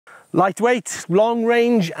Lightweight, long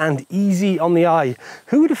range and easy on the eye.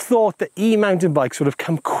 Who would have thought that e-mountain bikes would have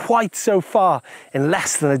come quite so far in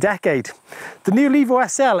less than a decade? The new Levo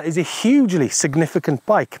SL is a hugely significant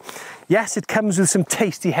bike. Yes, it comes with some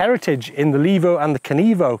tasty heritage in the Levo and the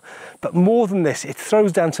Canevo, but more than this, it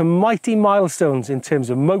throws down some mighty milestones in terms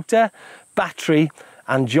of motor, battery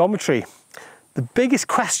and geometry. The biggest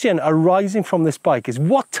question arising from this bike is,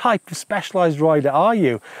 what type of specialised rider are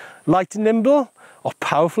you? Light and nimble, or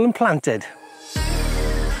powerful and planted?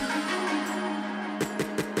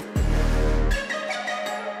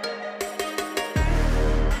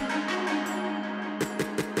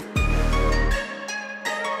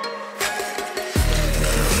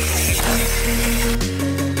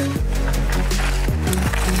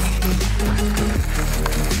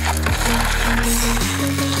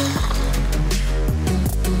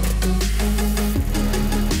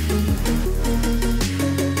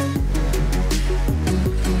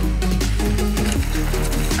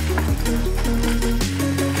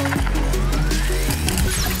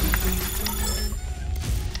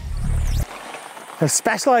 Now,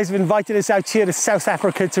 Specialized have invited us out here to South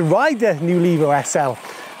Africa to ride the new Levo SL.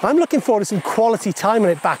 I'm looking forward to some quality time on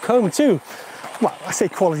it back home too. Well, I say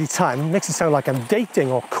quality time, it makes it sound like I'm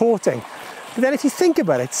dating or courting. But then if you think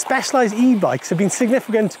about it, Specialized e-bikes have been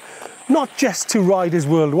significant not just to riders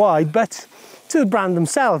worldwide, but to the brand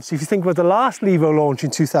themselves. If you think about the last Levo launch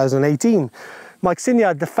in 2018, Mike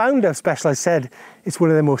Sinyard, the founder of Specialized, said it's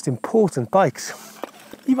one of their most important bikes.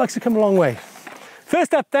 E-bikes have come a long way.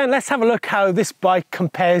 First up then, let's have a look how this bike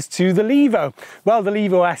compares to the Levo. Well, the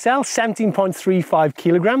Levo SL, 17.35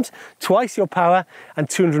 kilograms, twice your power and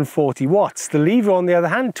 240 watts. The Levo, on the other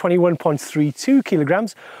hand, 21.32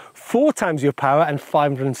 kilograms, 4 times your power and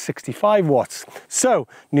 565 watts. So,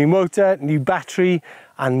 new motor, new battery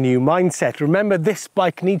and new mindset. Remember, this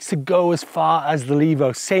bike needs to go as far as the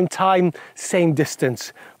Levo. Same time, same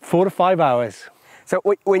distance, 4 to 5 hours. So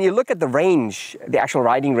when you look at the range, the actual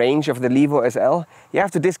riding range of the Levo SL, you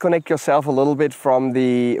have to disconnect yourself a little bit from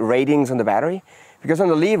the ratings on the battery. Because on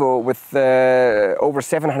the Levo, with over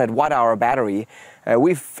 700 watt-hour battery,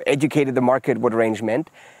 we've educated the market what range meant.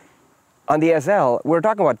 On the SL, we're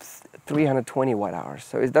talking about 320 watt-hours.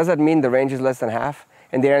 So does that mean the range is less than half?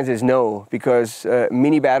 And the answer is no, because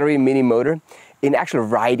mini battery, mini motor, in actual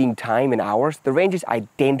riding time in hours, the range is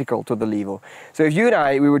identical to the Levo. So if you and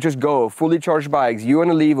I, we would just go fully charged bikes, you on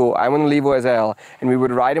a Levo, I'm on a Levo SL, and we would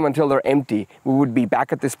ride them until they're empty, we would be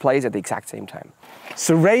back at this place at the exact same time.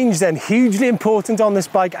 So range then, hugely important on this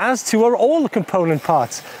bike, as to are all the component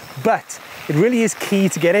parts. But it really is key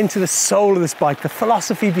to get into the soul of this bike, the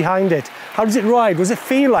philosophy behind it. How does it ride? What does it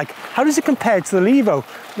feel like? How does it compare to the Levo?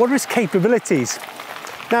 What are its capabilities?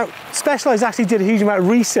 Now, Specialized actually did a huge amount of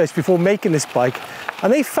research before making this bike,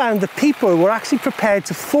 and they found that people were actually prepared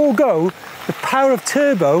to forego the power of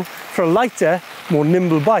turbo for a lighter, more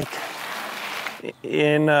nimble bike.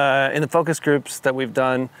 In the focus groups that we've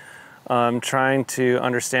done, trying to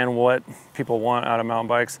understand what people want out of mountain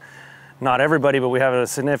bikes, not everybody, but we have a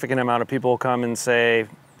significant amount of people come and say,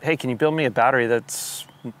 hey, can you build me a battery that's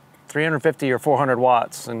 350 or 400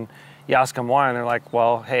 watts? And you ask them why, and they're like,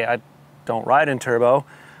 well, hey, I don't ride in turbo,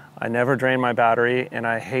 I never drain my battery, and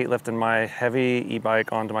I hate lifting my heavy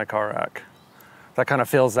e-bike onto my car rack. That kind of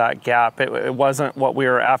fills that gap. It wasn't what we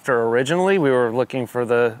were after originally. We were looking for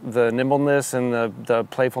the nimbleness and the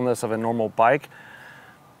playfulness of a normal bike.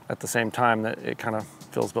 At the same time, that it kind of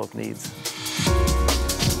fills both needs.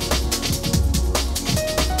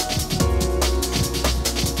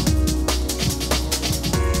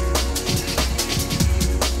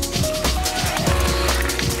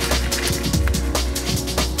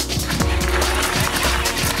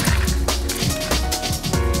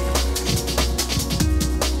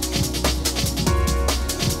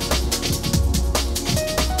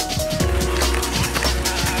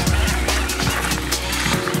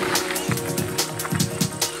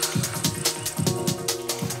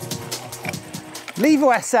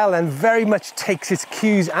 Levo SL then very much takes its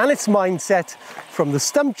cues and its mindset from the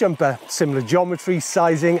stump jumper, similar geometry,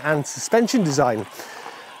 sizing and suspension design.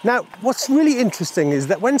 Now, what's really interesting is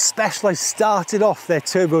that when Specialized started off their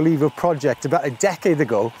Turbo Levo project about a decade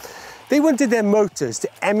ago, they wanted their motors to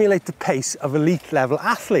emulate the pace of elite level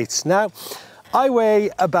athletes. Now, I weigh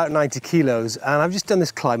about 90 kilos and I've just done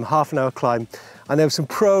this climb, half-an-hour climb, and there were some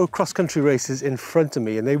pro cross-country racers in front of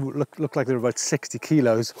me and they looked like they were about 60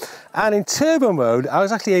 kilos. And in turbo mode, I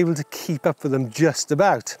was actually able to keep up with them just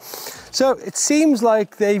about. So it seems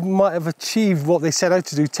like they might have achieved what they set out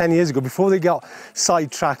to do 10 years ago before they got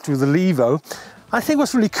sidetracked with the Levo. I think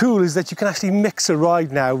what's really cool is that you can actually mix a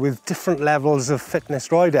ride now with different levels of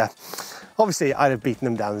fitness rider. Obviously, I'd have beaten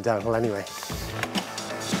them down the downhill anyway.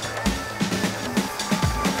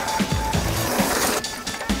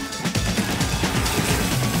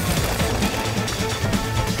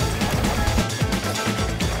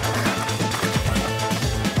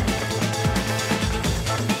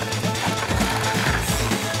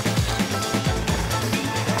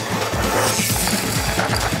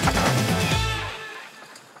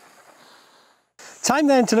 Time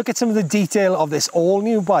then to look at some of the detail of this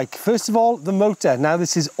all-new bike. First of all, the motor. Now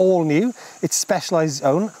this is all new. It's Specialized's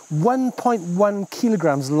own, 1.1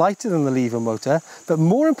 kilograms lighter than the Levo motor, but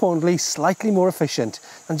more importantly, slightly more efficient.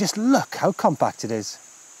 And just look how compact it is.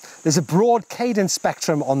 There's a broad cadence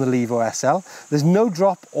spectrum on the Levo SL. There's no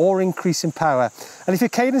drop or increase in power. And if your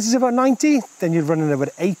cadence is about 90, then you're running about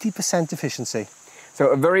 80% efficiency. So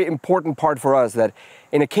a very important part for us that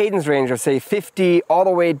in a cadence range of say 50 all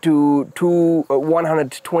the way to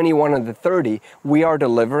 120, 130, we are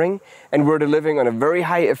delivering, and we're delivering on a very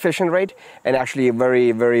high efficient rate and actually a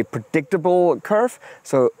very, very predictable curve.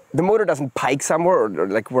 So the motor doesn't pike somewhere, or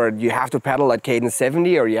like where you have to pedal at cadence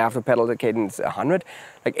 70 or you have to pedal at cadence 100.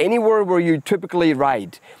 Like anywhere where you typically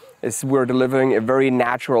ride, we're delivering a very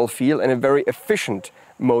natural feel and a very efficient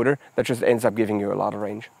motor that just ends up giving you a lot of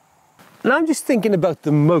range. And I'm just thinking about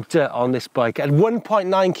the motor on this bike. At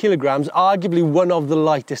 1.9 kilograms, arguably one of the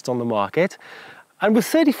lightest on the market. And with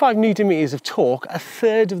 35 Newton meters of torque, a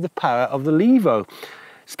third of the power of the Levo.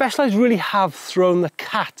 Specialized really have thrown the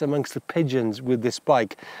cat amongst the pigeons with this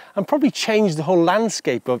bike and probably changed the whole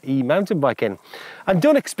landscape of e-mountain biking. And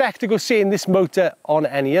don't expect to go seeing this motor on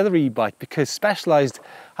any other e-bike because Specialized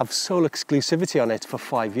have sole exclusivity on it for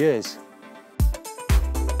 5 years.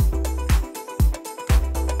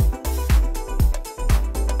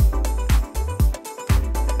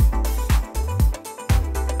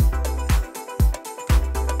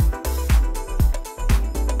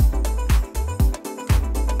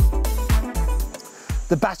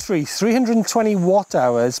 The battery, 320 watt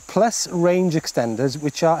hours plus range extenders,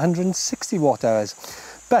 which are 160 watt hours.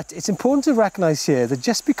 But it's important to recognize here that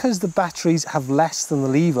just because the batteries have less than the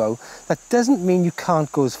Levo, that doesn't mean you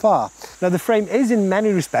can't go as far. Now the frame is in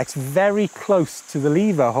many respects very close to the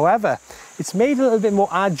Levo. However, it's made a little bit more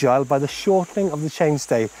agile by the shortening of the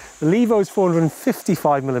chainstay. The Levo is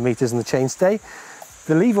 455 millimeters in the chainstay.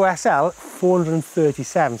 The Levo SL,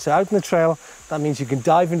 437. So out in the trail, that means you can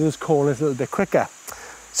dive into those corners a little bit quicker.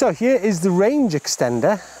 So here is the range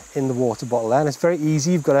extender in the water bottle there, and it's very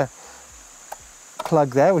easy. You've got a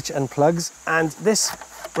plug there which unplugs, and this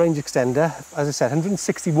range extender, as I said,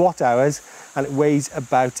 160 watt hours, and it weighs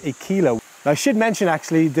about a kilo. Now I should mention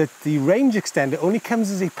actually that the range extender only comes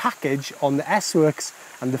as a package on the S-Works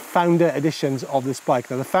and the Founder editions of this bike.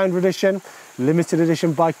 Now the Founder edition, limited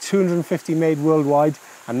edition bike, 250 made worldwide,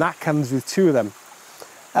 and that comes with 2 of them.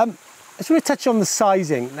 I just want to touch on the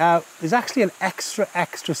sizing. Now, there's actually an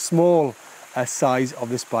extra small size of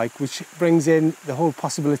this bike, which brings in the whole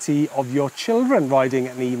possibility of your children riding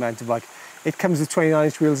an e-mountain bike. It comes with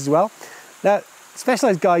 29-inch wheels as well. Now,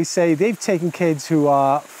 Specialized guys say they've taken kids who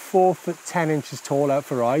are 4 foot 10 inches tall out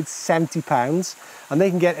for rides, 70 pounds, and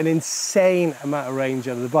they can get an insane amount of range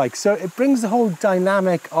out of the bike. So it brings the whole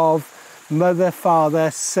dynamic of mother,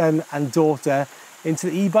 father, son, and daughter into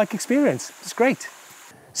the e-bike experience. It's great.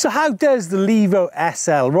 So how does the Levo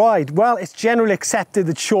SL ride? Well, it's generally accepted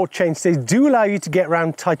that short chainstays do allow you to get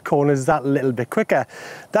around tight corners that little bit quicker.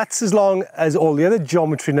 That's as long as all the other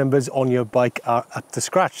geometry numbers on your bike are up to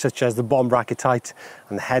scratch, such as the bomb bracket height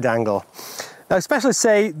and the head angle. Now, Specialists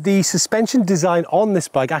say the suspension design on this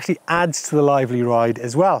bike actually adds to the lively ride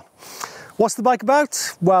as well. What's the bike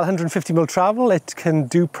about? Well, 150mm travel, it can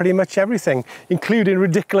do pretty much everything, including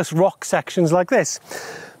ridiculous rock sections like this.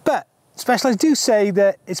 But Specialized do say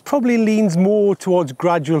that it probably leans more towards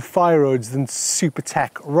gradual fire roads than super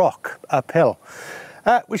tech rock uphill.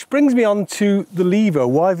 Which brings me on to the Levo.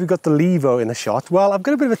 Why have we got the Levo in the shot? Well, I've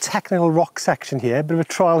got a bit of a technical rock section here, a bit of a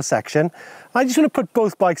trial section. I just want to put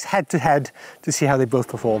both bikes head to head to see how they both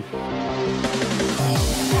perform.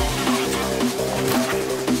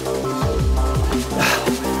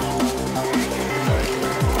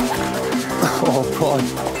 Oh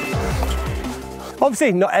boy.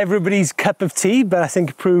 Obviously not everybody's cup of tea, but I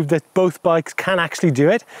think it proved that both bikes can actually do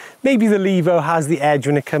it. Maybe the Levo has the edge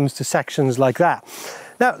when it comes to sections like that.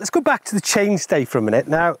 Now let's go back to the chainstay for a minute.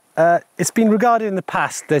 Now it's been regarded in the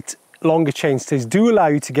past that longer chainstays do allow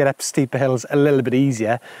you to get up steeper hills a little bit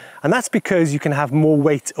easier, and that's because you can have more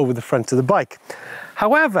weight over the front of the bike.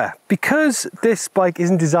 However, because this bike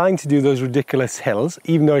isn't designed to do those ridiculous hills,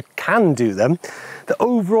 even though it can do them, the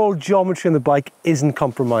overall geometry on the bike isn't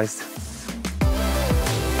compromised.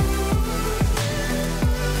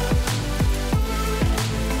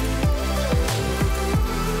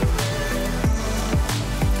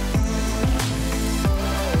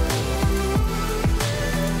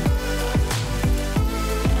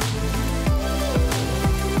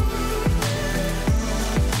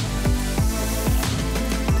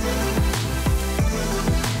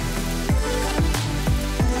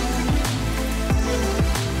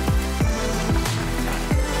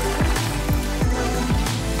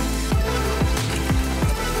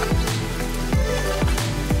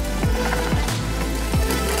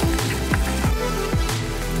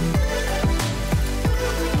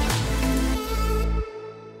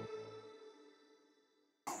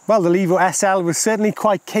 Well, the Levo SL was certainly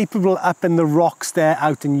quite capable up in the rocks there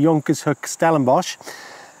out in Yonkers Hook, Stellenbosch.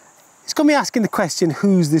 It's got me asking the question,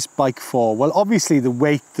 who's this bike for? Well, obviously the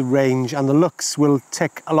weight, the range and the looks will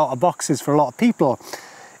tick a lot of boxes for a lot of people.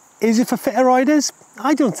 Is it for fitter riders?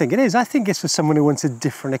 I don't think it is. I think it's for someone who wants a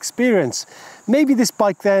different experience. Maybe this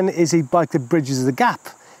bike then is a bike that bridges the gap.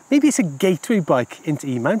 Maybe it's a gateway bike into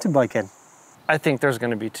e-mountain biking. I think there's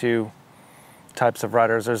going to be two types of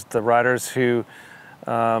riders. There's the riders who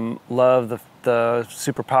love the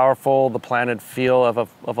super powerful, the planted feel of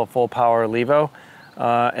a full power Levo.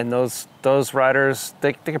 And those riders,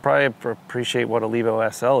 they could probably appreciate what a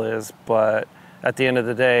Levo SL is, but at the end of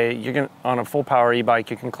the day, on a full power e-bike,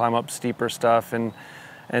 you can climb up steeper stuff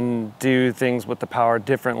and do things with the power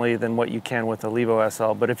differently than what you can with a Levo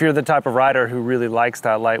SL. But if you're the type of rider who really likes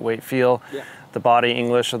that lightweight feel, the body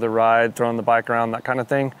English of the ride, throwing the bike around, that kind of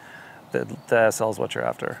thing, the SL is what you're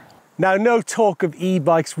after. Now, no talk of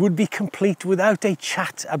e-bikes would be complete without a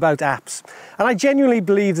chat about apps. And I genuinely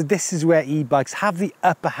believe that this is where e-bikes have the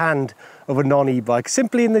upper hand of a non-e-bike,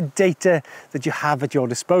 simply in the data that you have at your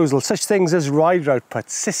disposal, such things as rider output,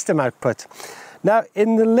 system output. Now,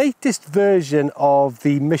 in the latest version of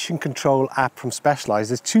the Mission Control app from Specialized,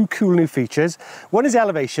 there's two cool new features. One is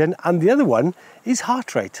elevation and the other one is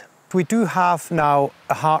heart rate. We do have now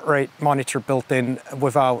a heart rate monitor built in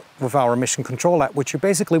with our Mission Control app, which you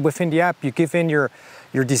basically, within the app, you give in your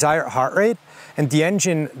desired heart rate, and the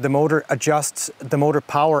engine, the motor adjusts the motor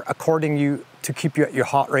power according to keep you at your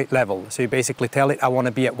heart rate level. So you basically tell it, I want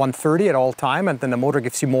to be at 130 at all time, and then the motor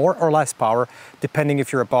gives you more or less power, depending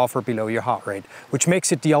if you're above or below your heart rate, which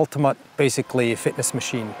makes it the ultimate, basically, fitness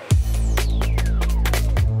machine.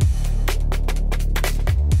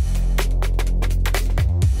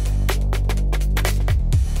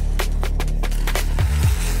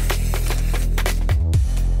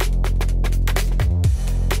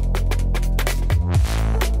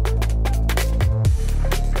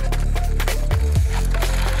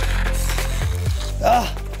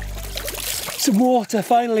 Some water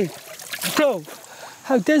finally. So,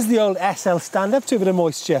 how does the old SL stand up to a bit of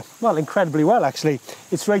moisture? Well, incredibly well actually.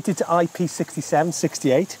 It's rated to IP67,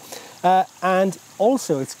 68, and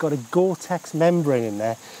also it's got a Gore-Tex membrane in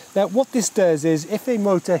there. Now what this does is, if a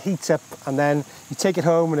motor heats up and then you take it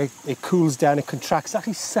home and it cools down, it contracts, it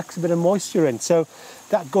actually sucks a bit of moisture in. So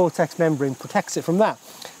that Gore-Tex membrane protects it from that.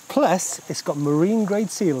 Plus, it's got marine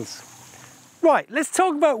grade seals. Right, let's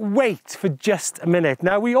talk about weight for just a minute.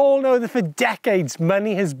 Now, we all know that for decades,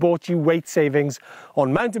 money has bought you weight savings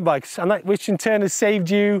on mountain bikes, and that, which in turn has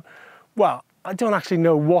saved you, well, I don't actually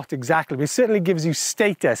know what exactly, but it certainly gives you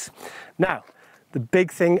status. Now, the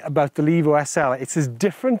big thing about the Levo SL, it's as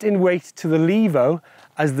different in weight to the Levo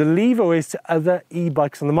as the Levo is to other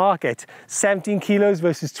e-bikes on the market. 17 kilos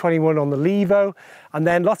versus 21 on the Levo, and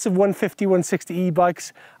then lots of 150, 160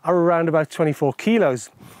 e-bikes are around about 24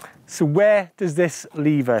 kilos. So where does this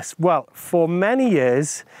leave us? Well, for many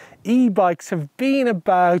years, e-bikes have been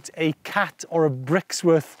about a cat or a brick's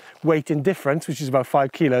worth weight in difference, which is about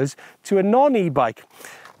 5 kilos, to a non-e-bike.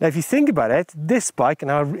 Now, if you think about it, this bike,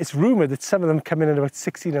 and it's rumored that some of them come in at about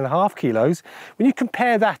 16.5 kilos. When you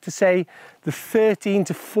compare that to, say, the 13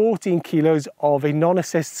 to 14 kilos of a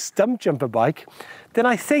non-assist stump jumper bike, then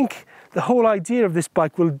I think the whole idea of this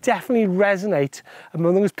bike will definitely resonate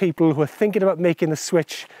among those people who are thinking about making the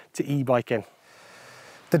switch to e-biking.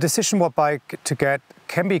 The decision what bike to get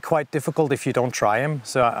can be quite difficult if you don't try them.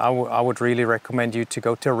 So I would really recommend you to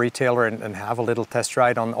go to a retailer and have a little test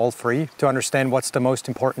ride on all three to understand what's the most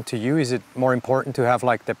important to you. Is it more important to have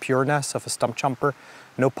like the pureness of a stump jumper,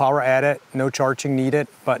 no power added, no charging needed,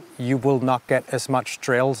 but you will not get as much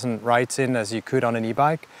trails and rides in as you could on an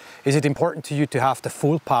e-bike? Is it important to you to have the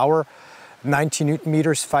full power, 90 Newton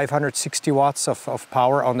meters, 560 watts of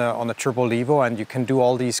power on a Turbo Levo, and you can do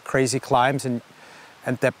all these crazy climbs, and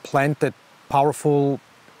that planted, powerful,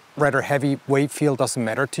 rather heavy weight feel doesn't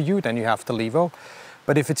matter to you, then you have the Levo.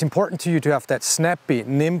 But if it's important to you to have that snappy,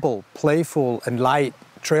 nimble, playful and light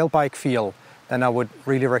trail bike feel, then I would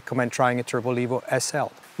really recommend trying a Turbo Levo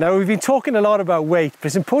SL. Now, we've been talking a lot about weight, but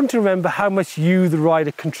it's important to remember how much you, the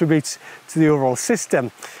rider, contributes to the overall system.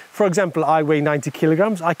 For example, I weigh 90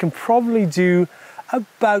 kilograms. I can probably do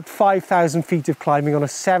about 5,000 feet of climbing on a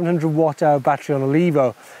 700 watt-hour battery on a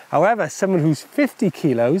Levo. However, someone who's 50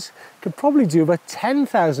 kilos could probably do about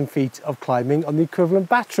 10,000 feet of climbing on the equivalent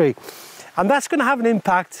battery. And that's going to have an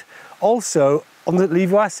impact also on the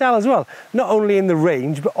Levo SL as well, not only in the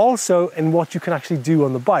range, but also in what you can actually do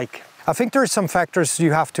on the bike. I think there are some factors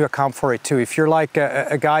you have to account for it too. If you're like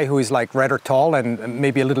a guy who is like rather tall and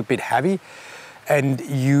maybe a little bit heavy, and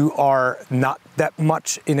you are not that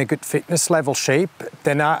much in a good fitness level shape,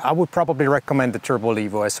 then I would probably recommend the Turbo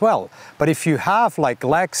Levo as well. But if you have like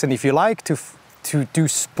legs and if you like to do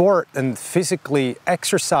sport and physically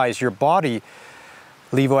exercise your body,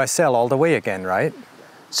 Levo SL all the way again, right?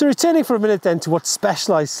 So returning for a minute then to what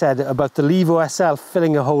Specialized said about the Levo SL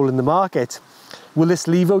filling a hole in the market. Will this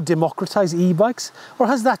Levo democratize e-bikes, or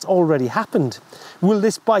has that already happened? Will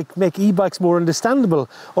this bike make e-bikes more understandable,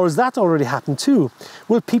 or has that already happened too?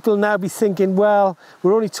 Will people now be thinking, well,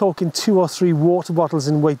 we're only talking 2 or 3 water bottles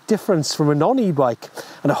in weight difference from a non-e-bike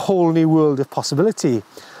and a whole new world of possibility?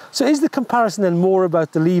 So is the comparison then more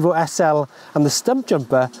about the Levo SL and the stump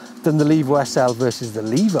jumper than the Levo SL versus the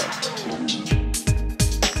Levo?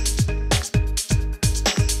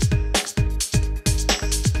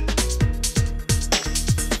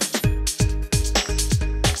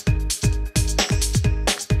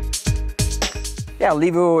 Yeah,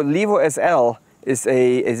 Levo SL is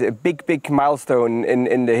a big milestone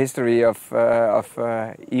in the history of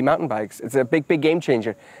e-mountain bikes. It's a big game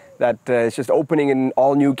changer that is just opening an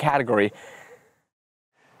all new category.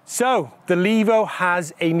 So the Levo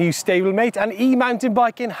has a new stablemate and e-mountain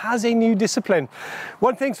biking has a new discipline.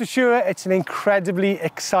 One thing's for sure, it's an incredibly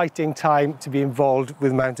exciting time to be involved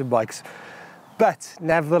with mountain bikes. But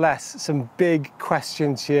nevertheless, some big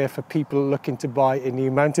questions here for people looking to buy a new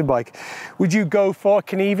mountain bike. Would you go for a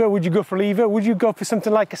Caneva? Would you go for Levo? Would you go for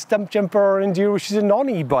something like a stump jumper or an enduro, which is a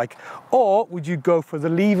non-e-bike? Or would you go for the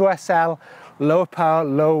Levo SL, lower power,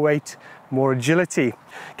 lower weight, more agility?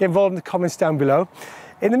 Get involved in the comments down below.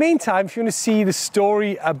 In the meantime, if you want to see the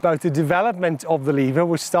story about the development of the Levo,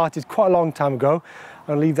 which started quite a long time ago,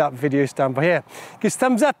 I'll leave that video down by here. Give us a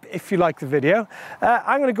thumbs up if you like the video.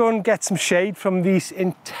 I'm going to go and get some shade from these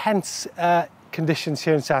intense conditions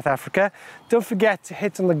here in South Africa. Don't forget to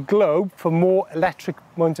hit on the globe for more electric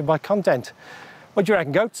mountain bike content. What do you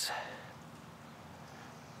reckon, goats?